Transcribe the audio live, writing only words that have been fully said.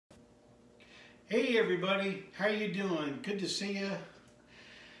Hey everybody, how you doing? Good to see you.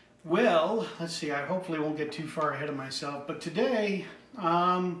 Well, let's see, I hopefully won't get too far ahead of myself, but today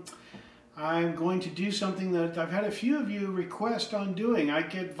I'm going to do something that I've had a few of you request on doing. I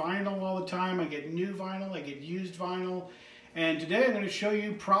get vinyl all the time, I get new vinyl, I get used vinyl, and today I'm going to show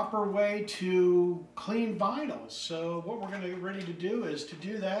you proper way to clean vinyl. So what we're going to get ready to do is to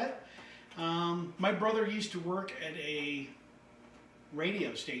do that. My brother used to work at a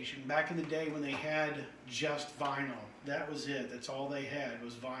radio station back in the day when they had just vinyl. That was it. That's all they had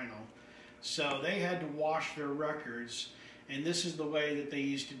was vinyl. So they had to wash their records, and this is the way that they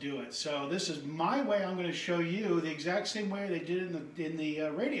used to do it. So this is my way. I'm going to show you the exact same way they did in the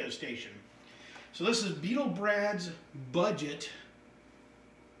radio station. So this is Beetle Brad's budget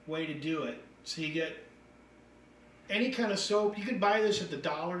way to do it. So you get any kind of soap. You can buy this at the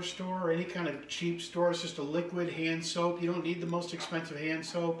dollar store or any kind of cheap store. It's just a liquid hand soap. You don't need the most expensive hand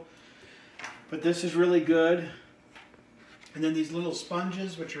soap, but this is really good. And then these little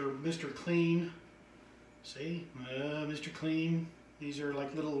sponges, which are Mr. Clean. See, Mr. Clean. These are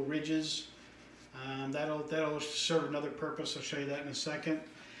like little ridges. That'll serve another purpose. I'll show you that in a second.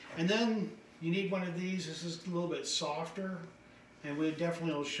 And then you need one of these. This is a little bit softer, and we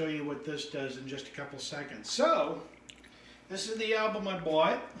definitely will show you what this does in just a couple seconds. So this is the album I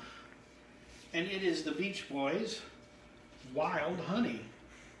bought, and it is the Beach Boys' Wild Honey.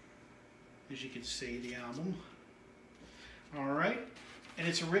 As you can see, the album. All right, and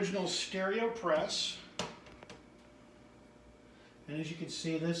it's original stereo press. And as you can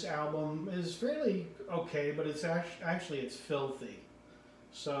see, this album is fairly okay, but it's actually it's filthy.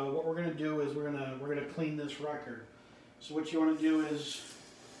 So what we're going to do is we're going to clean this record. So what you want to do is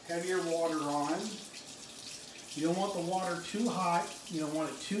have your water on. You don't want the water too hot. You don't want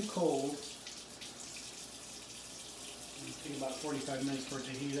it too cold. It'll take about 45 minutes for it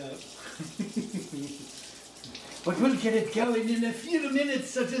to heat up. But we'll get it going in a few minutes,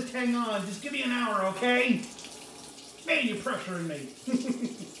 so just hang on. Just give me an hour, okay? Man, you're pressuring me.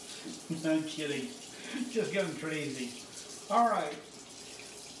 I'm kidding. Just getting crazy. All right.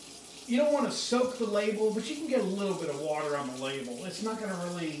 You don't want to soak the label, but you can get a little bit of water on the label. It's not going to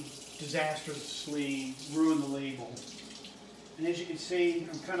really disastrously ruin the label. And as you can see,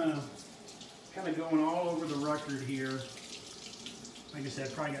 I'm kind of going all over the record here. Like I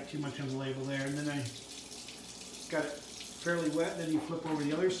said, probably got too much on the label there. And then I got it fairly wet. Then you flip over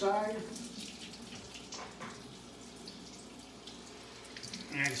the other side.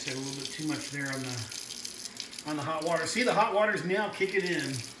 And I just had a little bit too much there on the hot water. See, the hot water is now kicking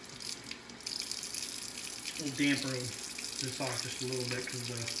in. We'll damper this off just a little bit because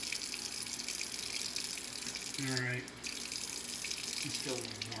all right, it's still a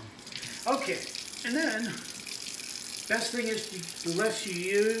little warm. Okay, and then best thing is the less you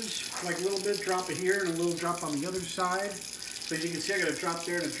use, like a little bit drop it here and a little drop on the other side. So as you can see, I got a drop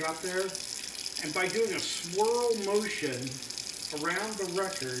there and a drop there. And by doing a swirl motion around the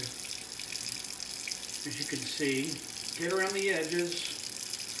record, as you can see, get around the edges.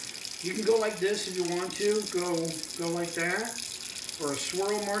 You can go like this if you want to, go like that, or a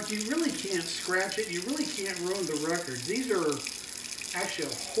swirl mark. You really can't scratch it. You really can't ruin the record. These are actually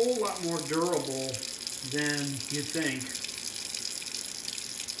a whole lot more durable than you think.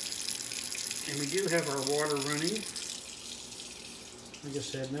 And we do have our water running. Like I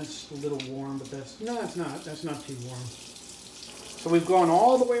said, that's a little warm, but no, it's not. That's not too warm. So we've gone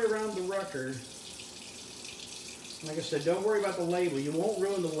all the way around the record. Like I said, don't worry about the label. You won't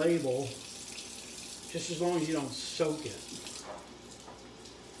ruin the label just as long as you don't soak it.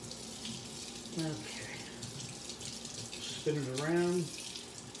 Okay. Spin it around.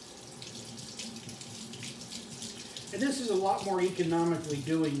 And this is a lot more economically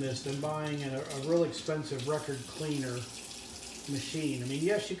doing this than buying a real expensive record cleaner machine. I mean,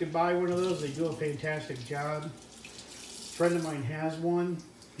 yes, you could buy one of those. They do a fantastic job. A friend of mine has one,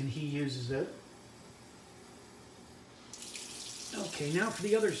 and he uses it. Okay, now for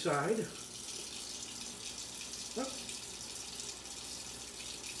the other side. Oh.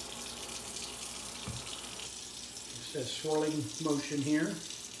 Just a swirling motion here.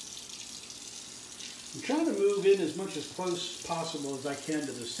 I'm trying to move in as much as close possible as I can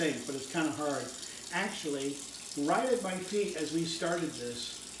to the sink, but it's kind of hard. Actually, right at my feet as we started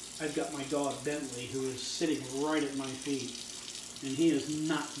this, I've got my dog Bentley, who is sitting right at my feet, and he is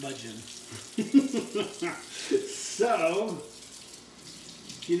not budging. So,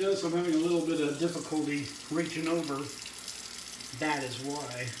 you notice I'm having a little bit of difficulty reaching over. That is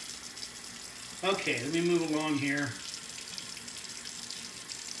why. Okay, let me move along here.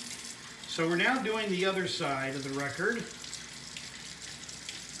 So we're now doing the other side of the record.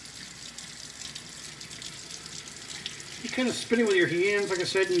 just kind of spin it with your hands, like I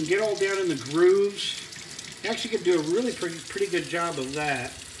said, and you get all down in the grooves. You actually could do a really pretty good job of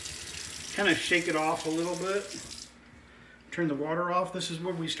that. Kind of shake it off a little bit. Turn the water off. This is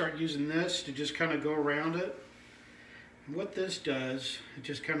where we start using this to just kind of go around it. And what this does, it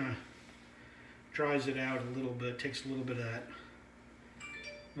just kind of dries it out a little bit, takes a little bit of that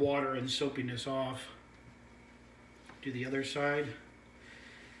water and soapiness off. Do the other side.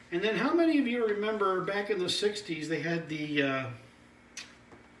 And then how many of you remember back in the 60s they had the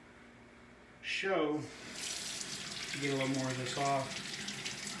show, to get a little more of this off.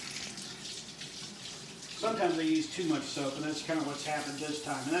 Sometimes they use too much soap, and that's kind of what's happened this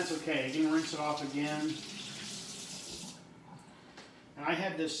time, and that's okay. You can rinse it off again. And I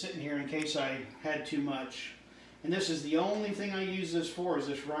had this sitting here in case I had too much. And this is the only thing I use this for, is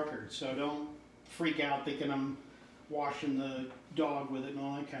this record. So don't freak out thinking I'm washing the dog with it and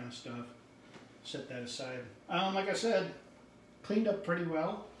all that kind of stuff. Set that aside. Like I said, cleaned up pretty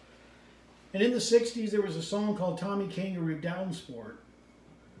well. And in the 60s, there was a song called Tommy Kangaroo Down Sport.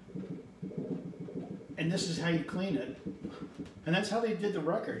 And this is how you clean it. And that's how they did the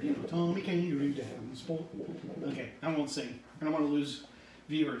record. You know, Tommy Kangaroo Down Sport. Okay, I won't sing. I don't want to lose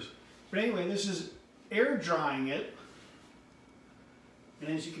viewers. But anyway, this is air drying it. And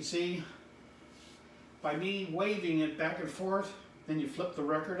as you can see, by me waving it back and forth, then you flip the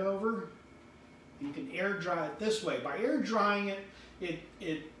record over. You can air dry it this way. By air drying it,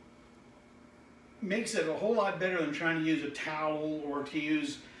 it makes it a whole lot better than trying to use a towel or to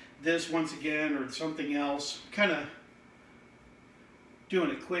use this once again or something else. Kind of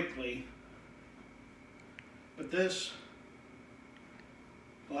doing it quickly. But this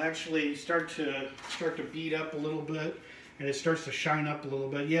will actually start to bead up a little bit, and it starts to shine up a little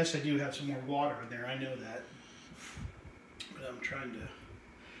bit. Yes, I do have some more water in there, I know that. But I'm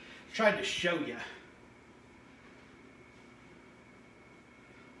trying to show you.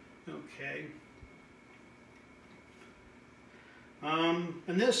 Okay.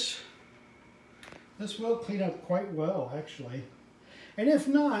 And this will clean up quite well, actually. And if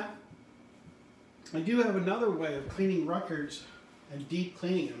not, I do have another way of cleaning records and deep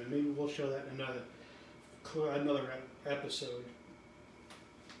cleaning them, and maybe we'll show that in another episode.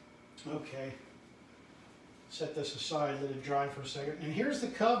 Okay. Set this aside, let it dry for a second. And here's the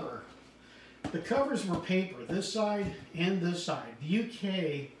cover. The covers were paper, this side and this side. The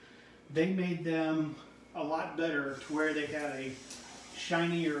UK, they made them a lot better to where they had a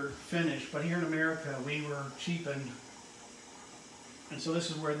shinier finish, but here in America we were cheapened, and so this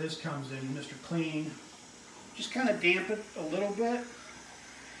is where this comes in, Mr. Clean. Just kind of damp it a little bit,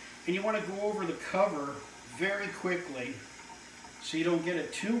 and you want to go over the cover very quickly so you don't get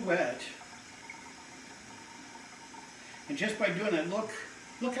it too wet. And just by doing that,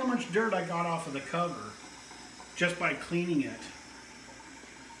 look how much dirt I got off of the cover just by cleaning it.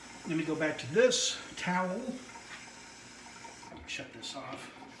 Let me go back to this towel. Shut this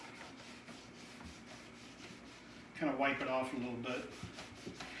off. Kind of wipe it off a little bit.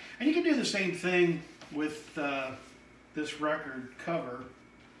 And you can do the same thing with this record cover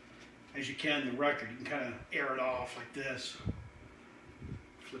as you can the record. You can kind of air it off like this.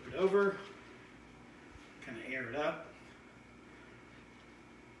 Flip it over. Kind of air it up.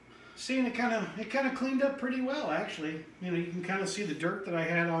 See, and it kind of cleaned up pretty well, actually. You know, you can kind of see the dirt that I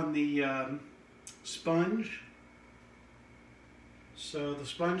had on the sponge. So the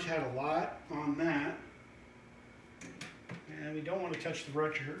sponge had a lot on that. And we don't want to touch the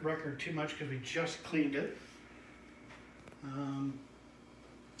record too much because we just cleaned it.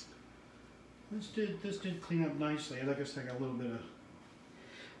 This did clean up nicely. Like I said, I got a little bit of...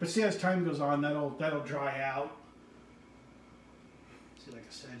 But see, as time goes on, that'll dry out. See, like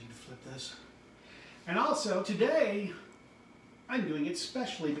I said, you can flip this. And also, today, I'm doing it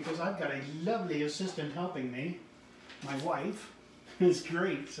specially because I've got a lovely assistant helping me. My wife is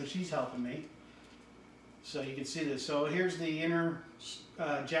great, so she's helping me. So you can see this. So here's the inner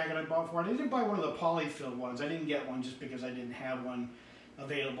jacket I bought for it. I didn't buy one of the polyfill ones. I didn't get one just because I didn't have one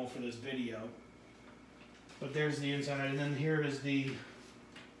available for this video. But there's the inside, and then here is the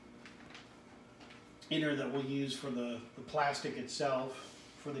inner that we'll use for the plastic itself,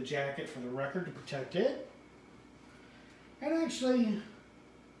 for the jacket, for the record to protect it. And actually,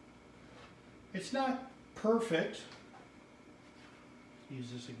 it's not perfect.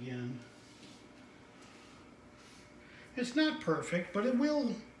 Use this again. It's not perfect, but it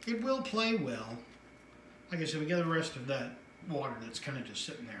will play well. Like I said, we got the rest of that water that's kind of just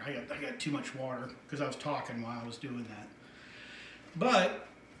sitting there. I got too much water because I was talking while I was doing that. But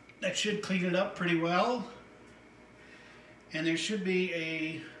that should clean it up pretty well. And there should be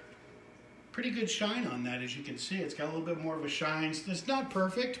a pretty good shine on that, as you can see. It's got a little bit more of a shine. It's not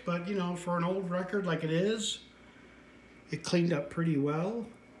perfect, but you know, for an old record like it is, it cleaned up pretty well.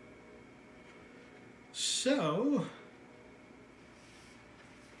 So,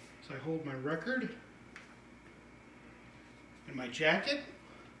 as I hold my record in my jacket,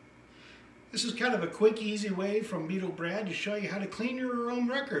 this is kind of a quick, easy way from Beetle Brad to show you how to clean your own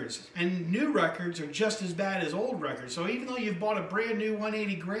records. And new records are just as bad as old records. So even though you've bought a brand new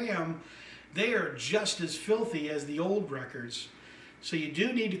 180 gram, they are just as filthy as the old records. So you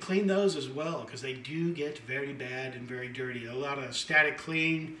do need to clean those as well, because they do get very bad and very dirty. A lot of static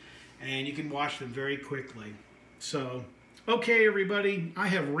clean, and you can wash them very quickly. So, okay everybody, I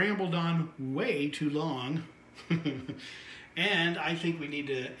have rambled on way too long. And I think we need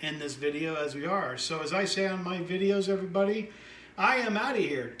to end this video as we are. So as I say on my videos, everybody, I am out of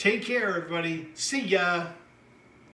here. Take care, everybody. See ya.